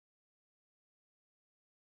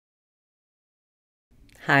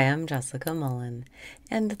Hi, I'm Jessica Mullen,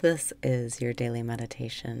 and this is your daily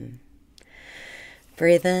meditation.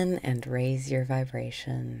 Breathe in and raise your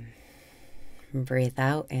vibration. Breathe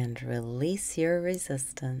out and release your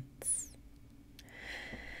resistance.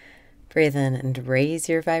 Breathe in and raise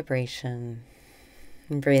your vibration.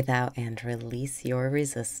 Breathe out and release your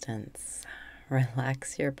resistance.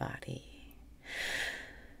 Relax your body.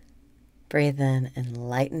 Breathe in and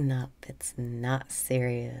lighten up. It's not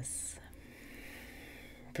serious.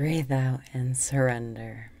 Breathe out and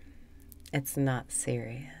surrender. It's not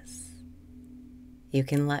serious. You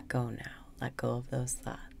can let go now. Let go of those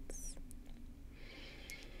thoughts.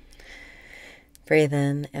 Breathe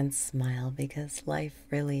in and smile because life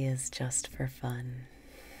really is just for fun.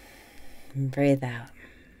 Breathe out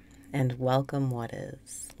and welcome what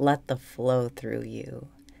is. Let the flow through you.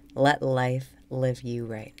 Let life live you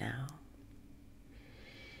right now.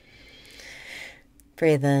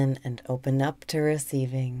 Breathe in and open up to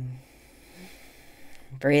receiving.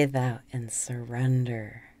 Breathe out and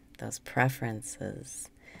surrender those preferences.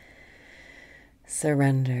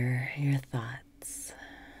 Surrender your thoughts.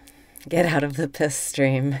 Get out of the piss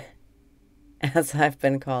stream, as I've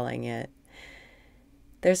been calling it.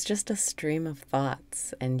 There's just a stream of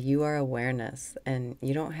thoughts, and you are awareness, and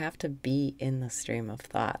you don't have to be in the stream of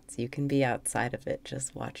thoughts. You can be outside of it,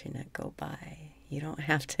 just watching it go by. You don't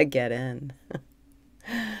have to get in.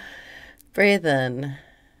 Breathe in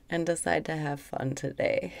and decide to have fun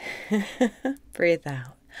today. Breathe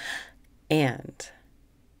out. And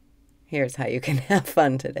here's how you can have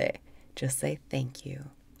fun today. Just say thank you,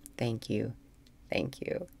 thank you, thank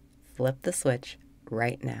you. Flip the switch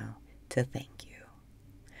right now to thank you.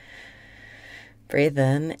 Breathe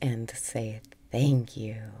in and say thank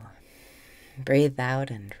you. Breathe out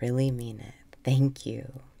and really mean it. Thank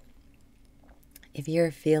you. If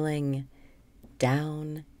you're feeling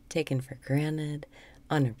down, taken for granted,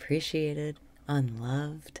 unappreciated,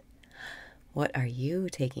 unloved, what are you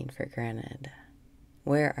taking for granted?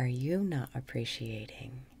 Where are you not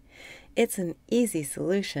appreciating? It's an easy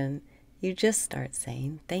solution. You just start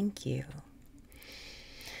saying thank you.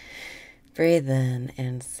 Breathe in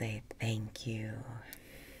and say thank you.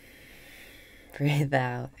 Breathe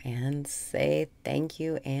out and say thank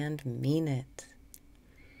you and mean it.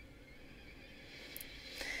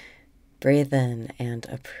 Breathe in and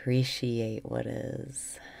appreciate what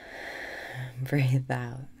is. Breathe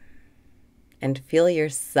out and feel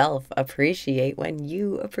yourself appreciate when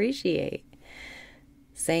you appreciate.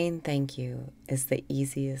 Saying thank you is the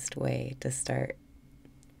easiest way to start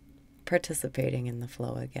participating in the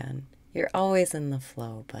flow again. You're always in the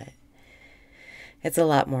flow, but it's a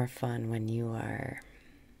lot more fun when you are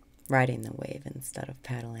riding the wave instead of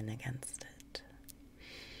paddling against it.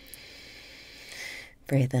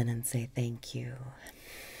 Breathe in and say thank you.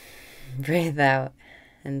 Breathe out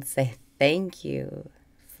and say thank you.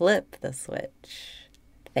 Flip the switch.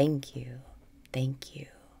 Thank you. Thank you.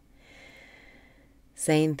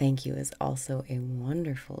 Saying thank you is also a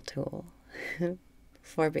wonderful tool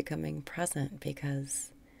for becoming present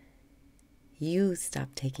because you stop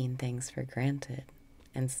taking things for granted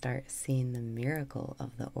and start seeing the miracle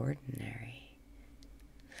of the ordinary.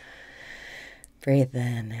 Breathe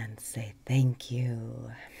in and say thank you.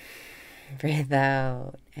 Breathe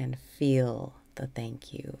out and feel the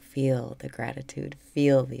thank you. Feel the gratitude.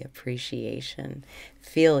 Feel the appreciation.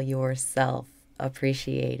 Feel yourself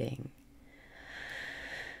appreciating.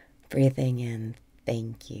 Breathing in,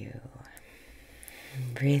 thank you.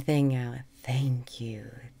 Breathing out, thank you.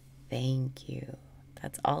 Thank you.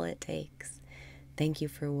 That's all it takes. Thank you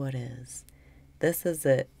for what is. This is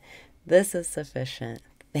it. This is sufficient.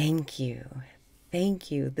 Thank you.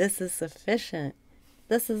 Thank you. This is sufficient.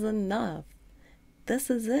 This is enough. This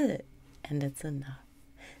is it. And it's enough.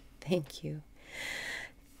 Thank you.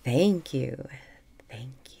 Thank you.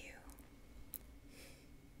 Thank